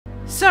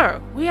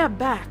So, we are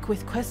back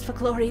with Quest for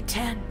Glory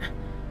 10.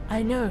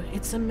 I know,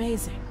 it's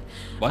amazing.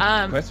 What?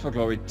 Quest for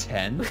Glory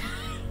 10?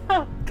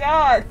 Oh,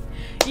 God.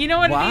 You know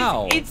what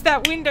Wow. it is? It's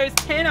that Windows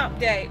 10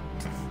 update.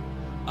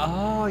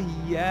 Oh,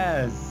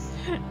 yes.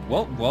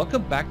 Well,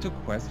 welcome back to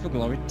Quest for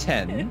Glory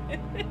 10.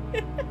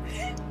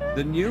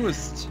 The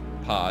newest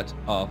part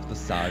of the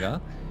saga.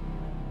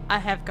 I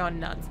have gone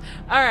nuts.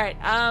 Alright,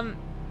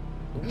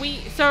 we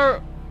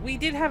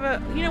did have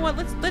a, you know what,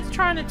 let's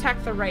try and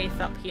attack the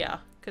Wraith up here.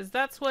 Because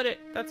that's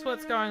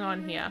what's going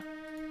on here.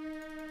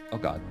 Oh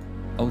god.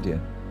 Oh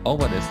dear. Oh,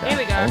 what is that? Here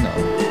we go. Oh no.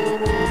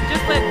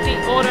 Just let the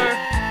auto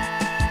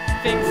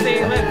thing see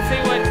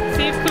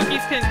if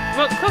Cookies can,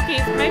 well,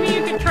 Cookies, maybe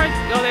you can try,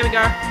 oh, there we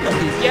go.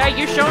 Cookies. Yeah,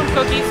 you show him,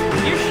 Cookies.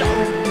 You show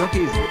him.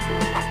 Cookies.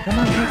 Come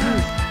on,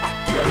 Cookies.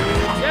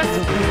 Yes.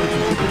 It's okay,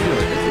 Cookies. You can do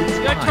it.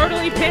 It's You're fine.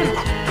 totally pinned.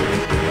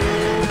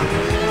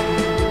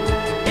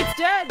 It's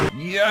dead.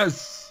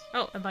 Yes.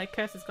 Oh, and my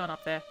curse has gone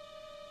up there.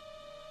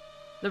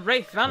 The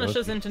Wraith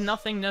vanishes into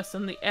nothingness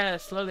and the air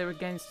slowly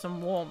regains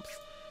some warmth.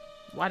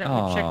 Why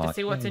don't we check to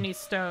see what's in his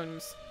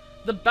stones?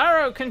 The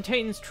barrow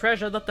contains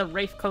treasure that the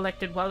Wraith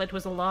collected while it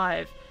was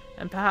alive,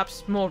 and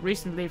perhaps more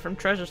recently from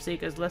treasure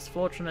seekers less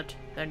fortunate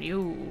than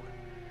you.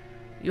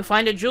 You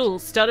find a jewel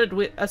studded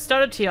with a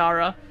studded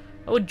tiara.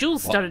 Oh, a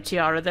jewel-studded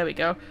tiara, there we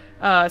go.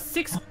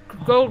 6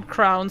 gold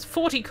crowns,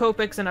 40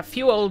 kopecks, and a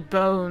few old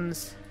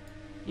bones.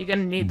 You're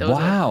gonna need those.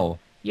 Wow.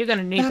 You're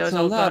gonna need That's those a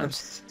old lot bones.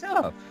 of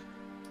stuff.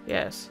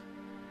 Yes.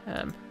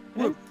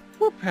 We're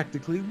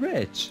practically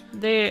rich.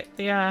 This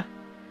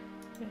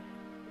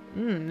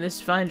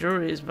fine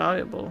jewelry is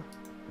valuable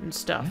and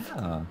stuff.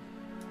 Yeah.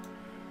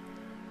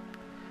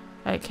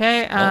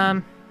 Okay,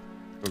 We're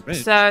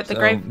rich, so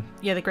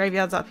the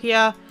graveyard's up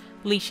here.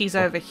 Leashy's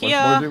over here.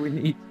 What more do we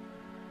need?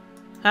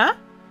 Huh?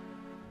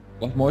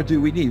 What more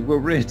do we need? We're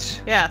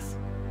rich. Yes.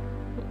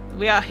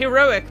 We are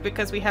heroic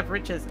because we have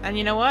riches. And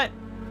you know what?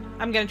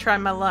 I'm gonna try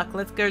my luck.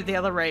 Let's go to the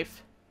other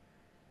Wraith.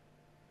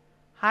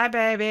 Hi,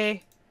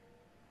 baby.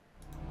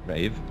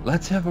 Rave.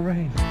 Let's have a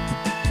rave. Yeah.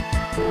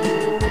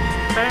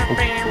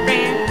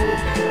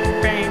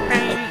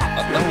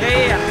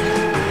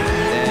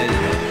 There you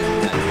go.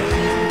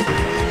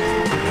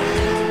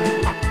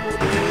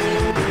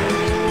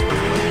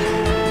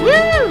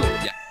 Woo!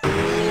 Yeah.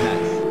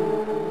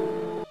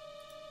 Nice.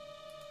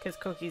 Because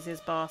Cookie's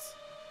his boss.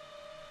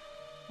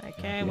 Okay,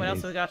 Okay. what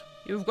else have we got?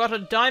 You've got a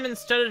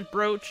diamond-studded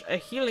brooch, a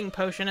healing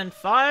potion, and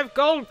 5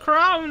 gold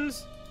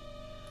crowns!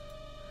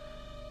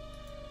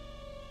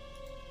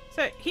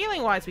 So,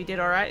 healing-wise we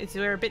did alright.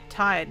 We're a bit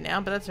tired now,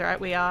 but that's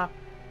alright. We are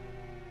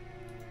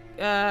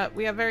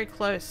very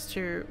close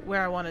to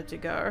where I wanted to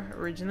go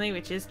originally,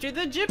 which is to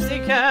the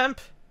Gypsy Camp!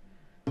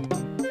 To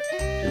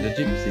the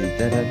gypsy.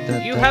 Da, da, da,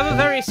 You da, have a da.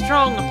 very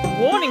strong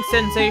warning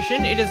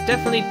sensation. It is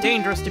definitely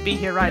dangerous to be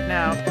here right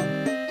now.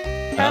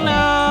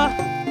 Hello!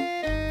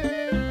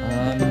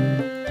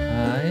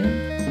 Hi?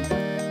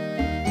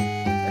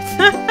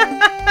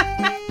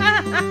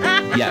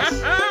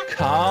 Yes.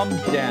 Calm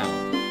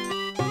down.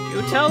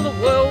 You tell the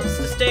wolves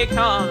to stay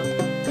calm.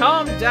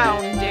 Calm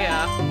down,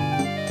 dear.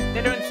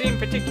 They don't seem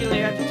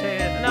particularly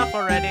agitated. Enough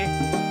already.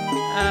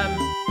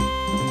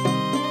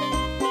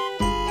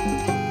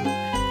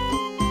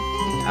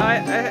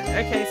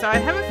 Okay, so I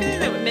have a feeling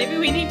that maybe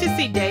we need to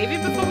see Davy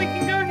before we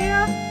can go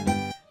here.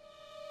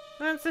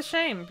 That's a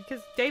shame,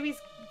 because Davy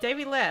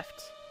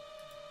left.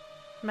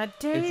 My It's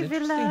Davy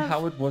interesting left.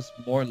 how it was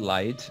more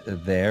light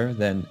there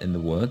than in the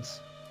woods.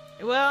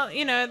 Well,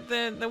 you know,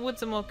 the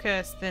woods are more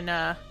cursed than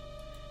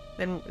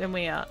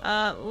we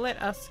are.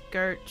 Let us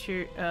go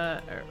to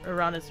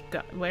Arana's.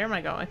 Where am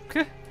I going?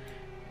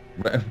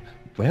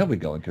 Where are we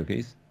going,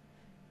 Cookies?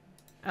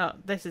 Oh,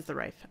 this is the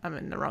Wraith. I'm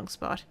in the wrong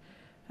spot.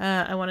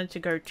 I wanted to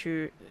go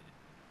to.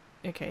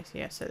 Okay, so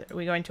yeah, so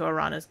we're going to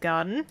Arana's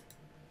garden.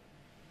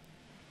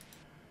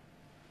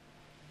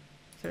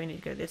 So we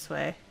need to go this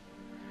way.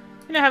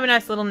 You know, have a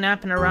nice little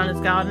nap in Arana's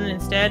garden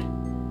instead.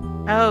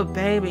 Oh,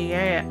 baby,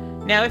 yeah.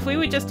 Now, if we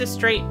were just a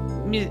straight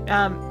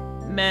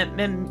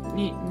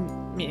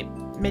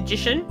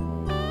magician,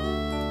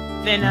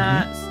 then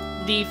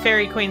the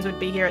fairy queens would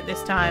be here at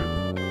this time.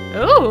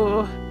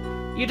 Ooh!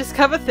 You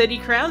discover 30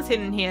 crowns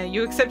hidden here.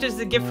 You accept it as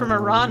a gift from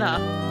Arana,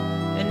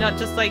 and not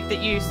just like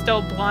that you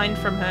stole blind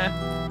from her.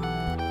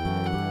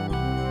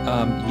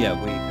 Yeah,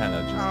 we kind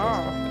of just lost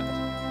Oh. that.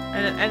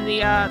 And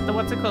the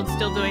what's it called?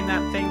 Still doing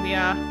that thing.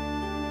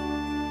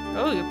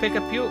 Oh, you pick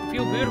a few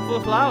beautiful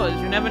flowers.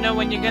 You never know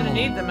when you're gonna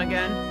need them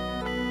again.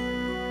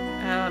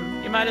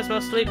 You might as well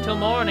sleep till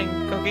morning,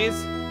 Cookies.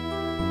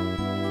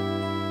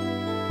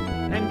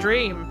 And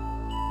dream.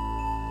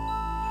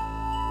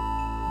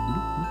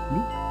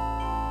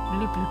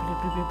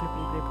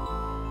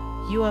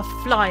 You are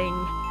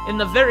flying in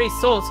the very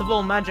source of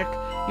all magic.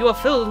 You are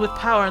filled with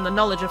power and the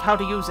knowledge of how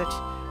to use it.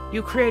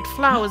 You create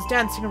flowers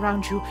dancing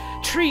around you.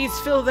 Trees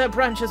fill their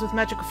branches with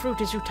magical fruit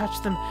as you touch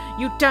them.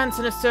 You dance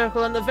in a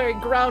circle and the very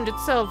ground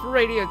itself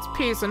radiates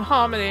peace and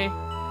harmony.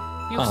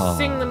 You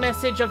sing the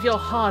message of your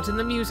heart and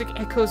the music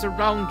echoes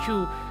around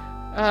you.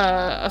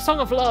 A song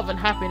of love and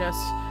happiness.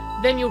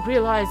 Then you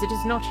realize it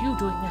is not you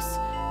doing this.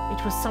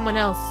 It was someone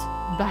else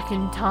back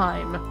in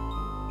time.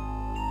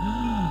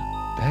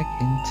 Back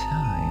in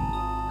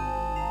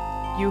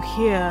time. You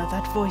hear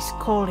that voice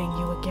calling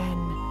you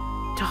again.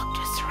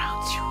 Darkness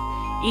surrounds you,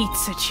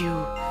 eats at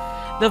you.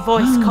 The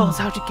voice calls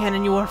out again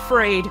and you are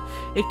afraid.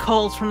 It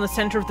calls from the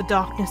center of the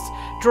darkness,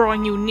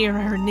 drawing you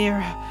nearer and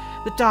nearer.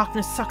 The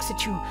darkness sucks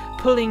at you,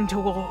 pulling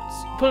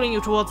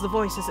you towards the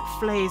voice as it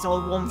flays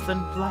all warmth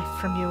and life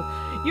from you.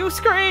 You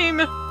scream!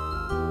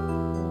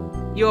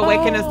 You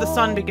awaken as the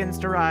sun begins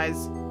to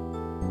rise.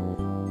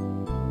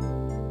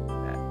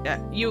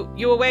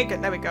 You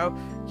awaken, there we go.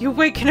 You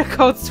wake in a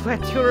cold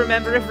sweat. You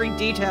remember every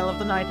detail of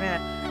the nightmare,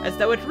 as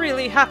though it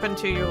really happened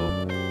to you.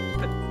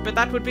 But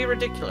that would be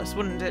ridiculous,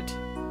 wouldn't it?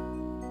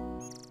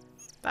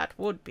 That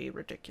would be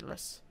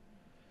ridiculous.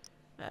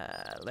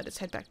 Let us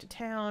head back to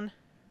town.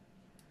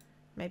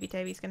 Maybe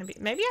Davy's gonna be...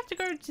 Maybe I have to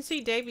go to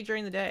see Davy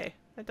during the day.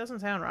 That doesn't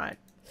sound right.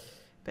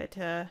 But,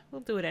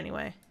 we'll do it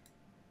anyway.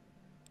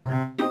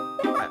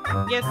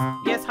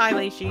 Yes, hi,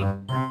 Leishi.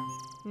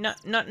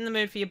 Not in the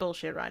mood for your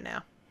bullshit right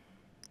now.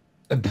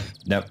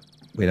 No,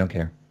 we don't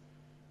care.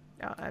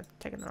 Oh, I've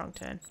taken the wrong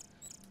turn.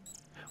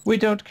 We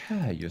don't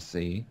care, you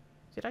see.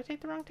 Did I take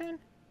the wrong turn?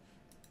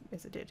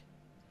 Yes, I did.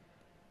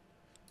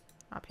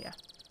 Up here.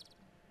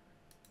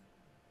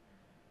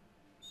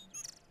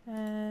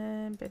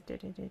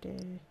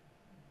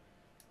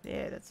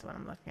 Yeah, that's the one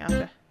I'm looking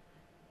after.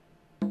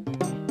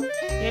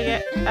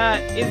 Yeah.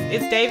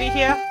 Is Davy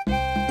here?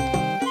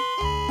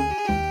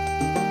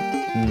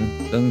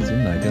 Doesn't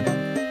seem like it.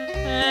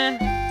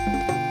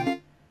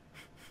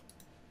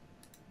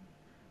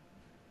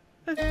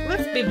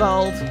 Let's be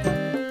bold.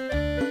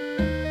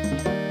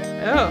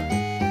 Oh.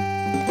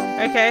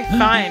 Okay,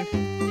 fine.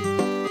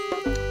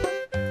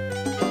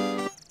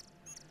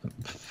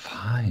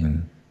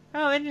 Fine.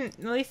 Oh, they didn't.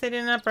 At least they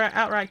didn't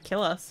outright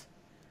kill us.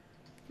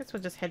 Guess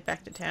we'll just head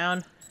back to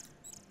town.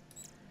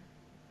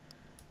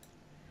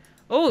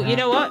 Oh, you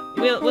know what?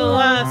 We'll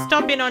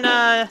stop in on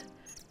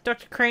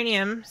Dr.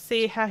 Cranium,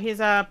 see how his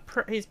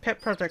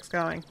pet project's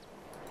going.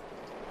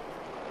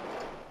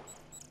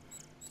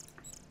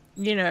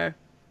 You know,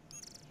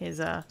 his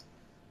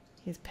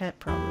pet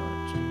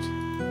project.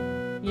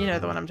 You know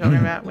the one I'm talking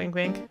about. Wink,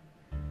 wink.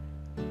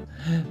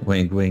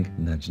 Wink, wink,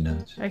 nudge,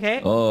 nudge.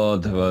 Okay. Oh,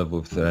 the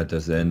werewolf threat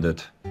has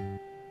ended.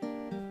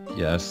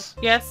 Yes.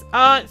 Yes.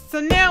 So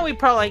now we're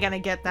probably gonna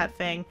get that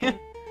thing.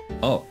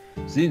 Oh,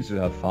 since we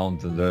have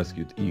found and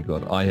rescued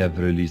Igor, I have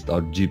released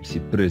our gypsy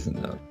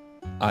prisoner.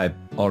 I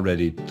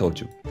already told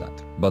you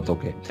that, but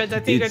okay. But I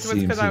think it was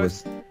because I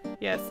was...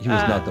 Yes. He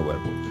was not a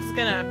werewolf. Just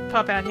gonna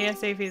pop out here,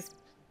 see if he's...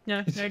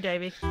 No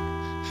Davy.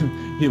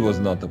 He was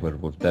not a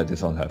werewolf, that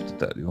is all I have to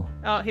tell you.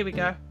 Oh, here we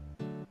go.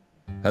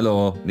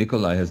 Hello,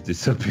 Nikolai has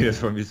disappeared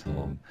from his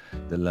home.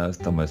 The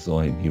last time I saw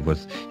him,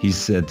 he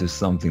said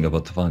something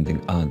about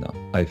finding Anna.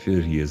 I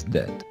fear he is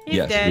dead. He's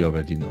yes, dead. We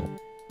already know.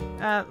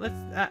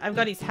 I've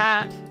got his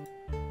hat.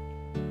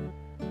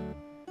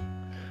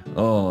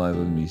 Oh, I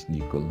will miss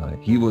Nikolai.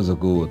 He was a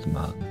good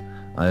man.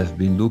 I have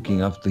been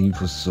looking after him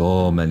for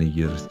so many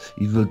years.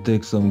 It will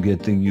take some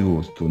getting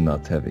used to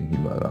not having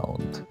him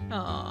around.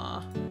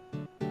 Aww.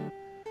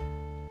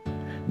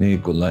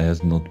 Nikolai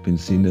has not been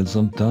seen in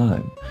some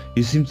time.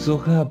 He seemed so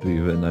happy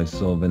when I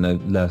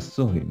last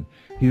saw him.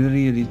 He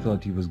really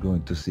thought he was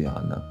going to see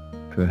Anna.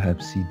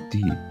 Perhaps he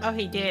did. Oh,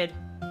 he did.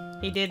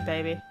 He did,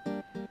 baby.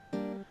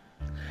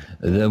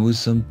 There was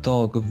some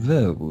talk of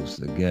werewolves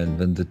again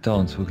when the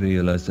townsfolk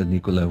realized that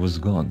Nikolai was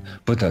gone,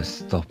 but I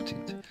stopped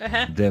it.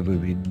 There will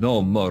be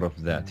no more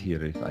of that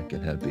here if I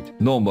can help it.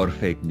 No more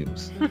fake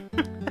news.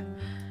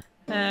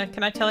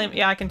 Can I tell him?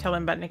 Yeah, I can tell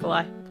him about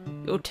Nikolai.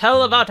 You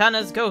tell about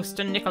Anna's ghost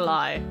and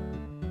Nikolai.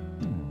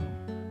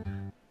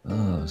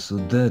 Ah, so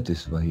that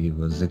is why he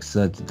was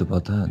excited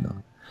about Anna.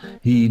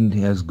 He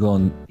has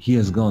gone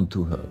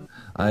to her.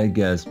 I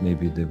guess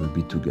maybe they will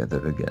be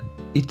together again.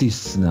 It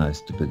is nice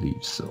to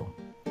believe so.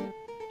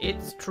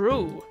 It's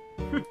true.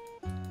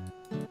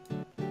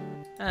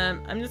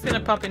 I'm just gonna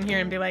pop in here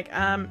and be like,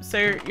 so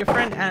your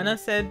friend Anna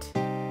said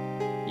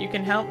you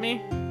can help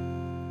me?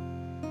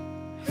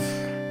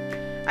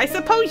 I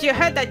suppose you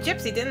heard that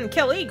Gypsy didn't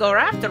kill Igor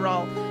after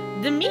all.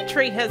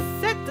 Dimitri has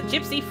set the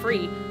Gypsy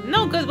free.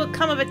 No good will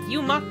come of it,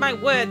 you mark my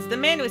words. The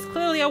man was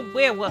clearly a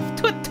werewolf.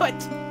 Twit twit!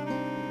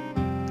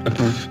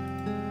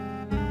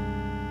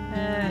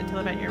 Tell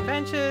about your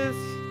adventures.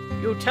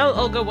 You tell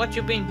Olga what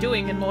you've been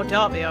doing in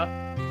Mordavia.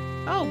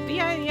 Oh,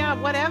 yeah,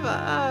 whatever.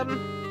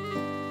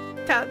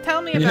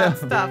 Tell me about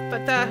stuff,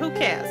 but who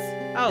cares?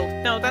 Oh,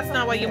 no, that's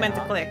not what you meant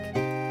to click.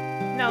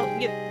 No,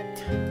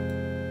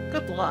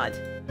 good lord.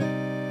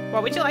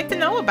 What would you like to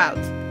know about?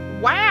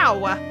 Wow!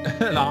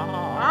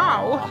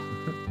 Wow!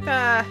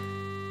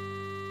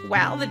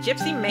 Well, the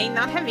Gypsy may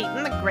not have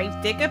eaten the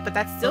gravedigger, but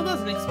that still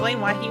doesn't explain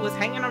why he was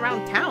hanging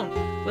around town.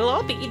 We'll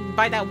all be eaten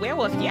by that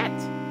werewolf yet.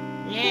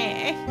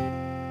 Yeah.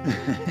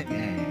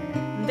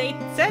 They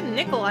said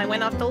Nikolai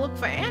went off to look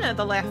for Anna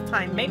the last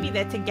time. Maybe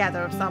they're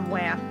together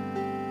somewhere.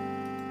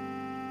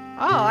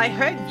 Oh, I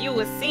heard you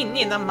were seen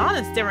near the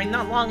monastery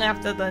not long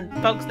after the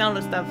folks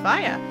noticed the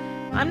fire.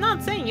 I'm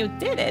not saying you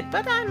did it,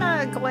 but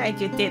I'm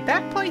glad you did.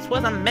 That place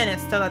was a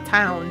menace to the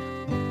town.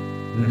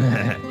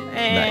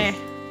 Nice.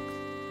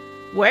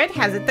 Word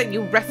has it that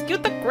you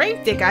rescued the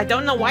gravedigger. I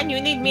don't know why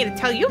you need me to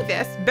tell you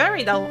this.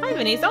 Buried alive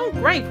in his own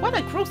grave. What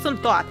a gruesome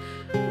thought.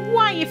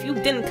 Why, if you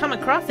didn't come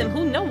across him,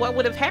 who knows what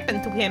would have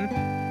happened to him?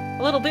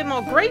 A little bit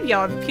more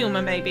graveyard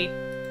humor, maybe.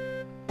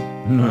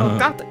 Oh,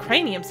 Dr.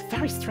 Cranium's a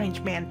very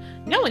strange man.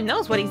 No one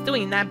knows what he's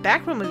doing in that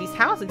back room of his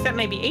house except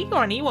maybe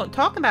Igor, and he won't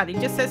talk about it.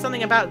 He just says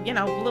something about, you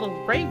know, little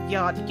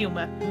graveyard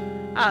humor.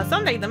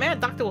 Someday the mad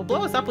doctor will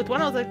blow us up with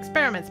one of those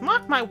experiments.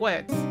 Mark my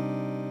words.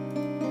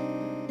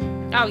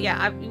 Oh,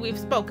 yeah, we've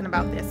spoken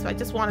about this, so I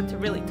just wanted to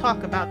really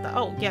talk about the...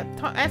 Oh, yeah,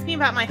 ask me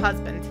about my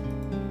husband.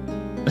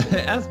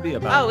 Ask me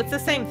about... Oh, it's the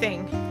same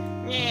thing.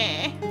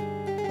 Yeah.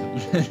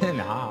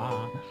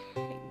 Nah.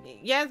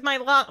 Yeah, as my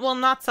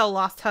not so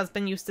lost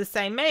husband used to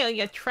say, may all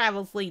your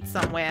travels lead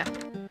somewhere.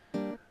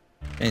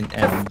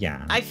 And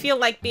yeah. I feel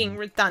like being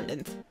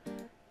redundant.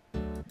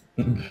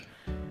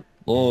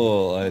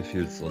 Oh, I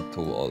feel so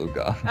too,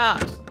 Olga.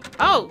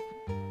 Oh,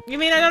 you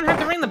mean I don't have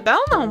to ring the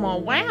bell no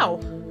more? Wow.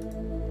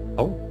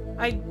 Oh.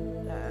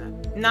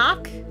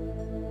 Knock?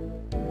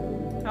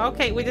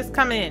 Okay, we're just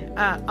coming in.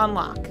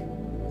 Unlock.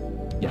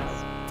 Yes.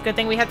 It's a good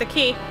thing we had the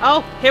key.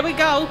 Oh, here we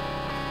go.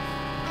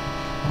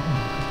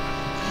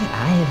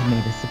 I have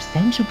made a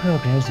substantial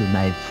progress with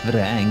my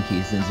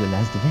Frankie since your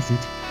last visit.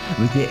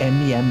 With the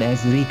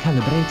MEMS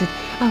recalibrated,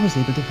 I was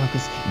able to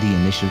focus the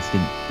initial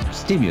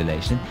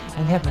stimulation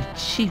and have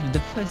achieved the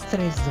first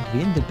traces of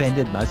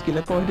independent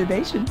muscular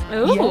coordination.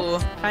 Ooh,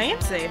 Yes.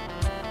 fancy.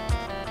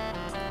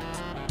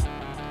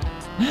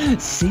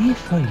 See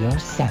for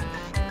yourself.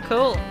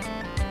 Cool.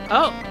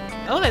 Oh,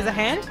 there's a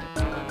hand.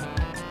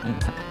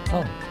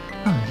 Oh,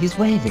 he's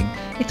waving.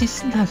 It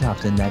is not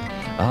often that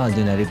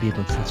ordinary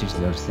people such as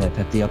yourself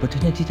have the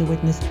opportunity to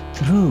witness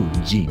true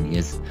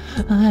genius.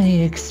 I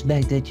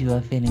expect that you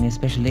are feeling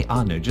especially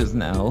honored just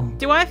now.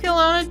 Do I feel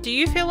honored? Do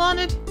you feel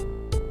honored?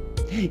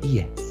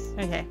 Yes.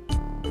 Okay.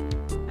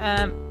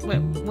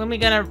 When we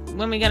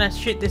gonna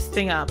shoot this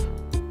thing up?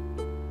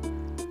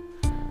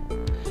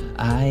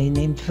 I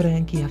named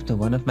Frankie after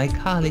one of my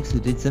colleagues who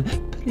did some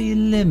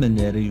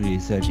preliminary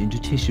research into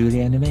tissue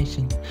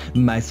reanimation.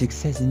 My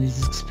success in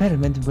this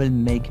experiment will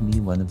make me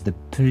one of the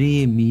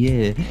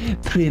premier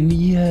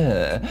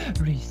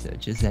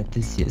researchers at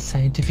this year's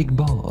scientific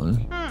ball.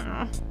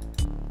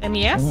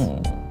 MES?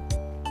 Oh.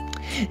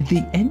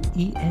 The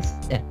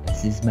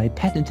MESS is my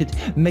patented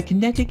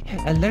magnetic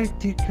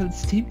electrical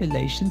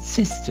stimulation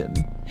system.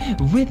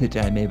 With it,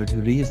 I'm able to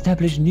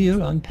re-establish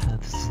neuron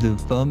paths through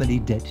formerly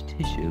dead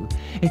tissue.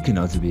 It can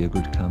also be a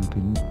good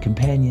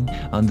companion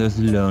on those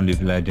lonely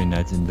Friday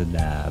nights in the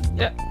lab.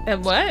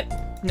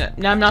 What?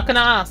 No, I'm not gonna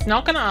ask.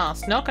 Not gonna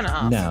ask.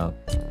 No,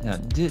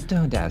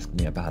 don't ask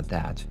me about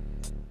that.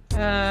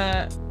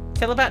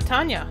 Tell about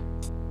Tanya.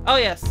 Oh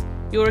yes,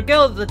 you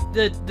regaled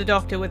the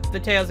doctor with the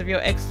tales of your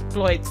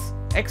exploits.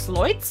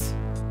 Exploits?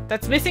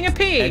 That's missing a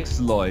P.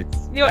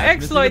 Exploits. Your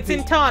exploits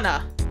in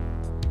Tana.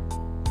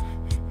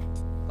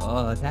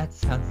 Oh, that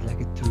sounds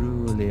like a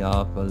truly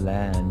awful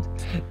land.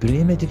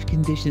 Primitive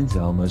conditions,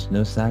 almost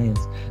no science.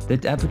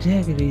 That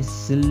apothecary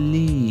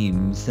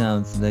Salim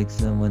sounds like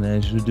someone I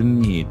should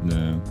meet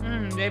now.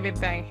 Maybe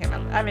bang him.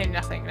 I mean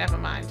nothing. Never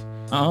mind.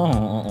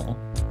 Oh.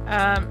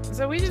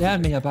 So we just... Tell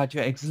me about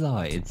your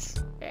exploits.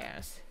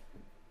 Yes.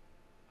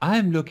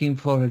 I'm looking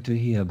forward to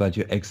hear about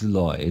your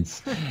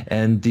exploits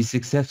and the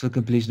successful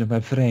completion of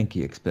my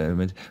Frankie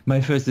experiment. My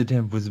first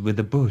attempt was with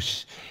a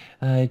bush.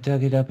 I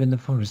dug it up in the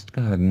forest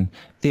garden.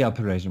 The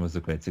operation was a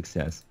great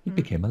success. He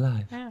became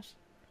alive. Yes.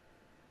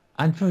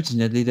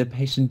 Unfortunately, the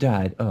patient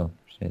died. Oh,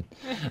 shit.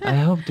 I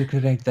hope to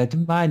correct that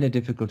minor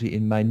difficulty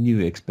in my new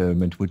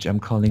experiment, which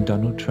I'm calling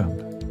Donald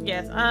Trump.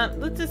 Yes.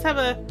 Let's just have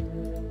a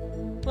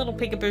little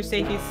peekaboo, see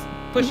if he's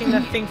pushing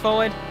the thing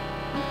forward.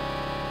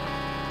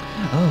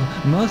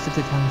 Oh, most of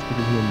the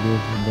townspeople here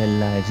live their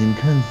lives in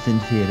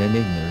constant fear and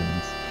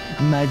ignorance.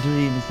 My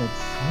dream is that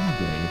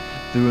someday,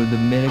 through the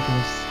miracle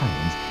of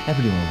science,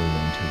 everyone will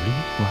learn to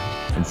read,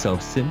 write, and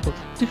solve simple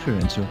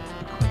differential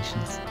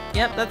equations.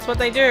 Yep, that's what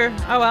they do.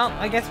 Oh well,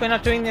 I guess we're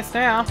not doing this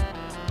now.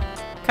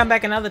 Come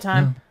back another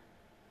time.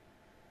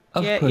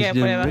 No. Of course,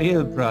 the whatever.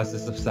 real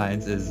process of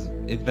science is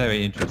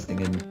very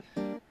interesting, and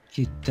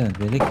you don't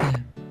really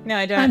care. No,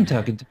 I I'm don't.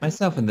 talking to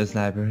myself in this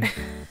library.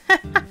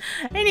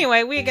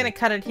 Anyway, we're gonna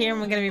cut it here,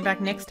 and we're gonna be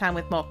back next time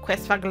with more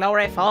Quest for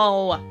Glory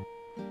 4.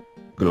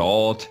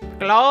 Glot.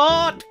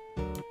 Glot!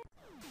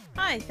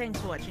 Hi, thanks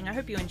for watching. I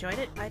hope you enjoyed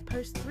it. I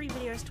post 3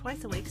 videos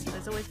twice a week, so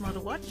there's always more to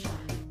watch.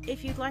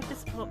 If you'd like to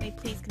support me,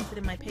 please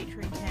consider my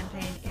Patreon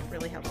campaign. It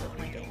really helps with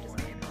my game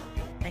design.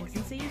 Thanks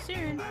and see you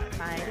soon.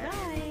 Bye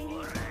bye.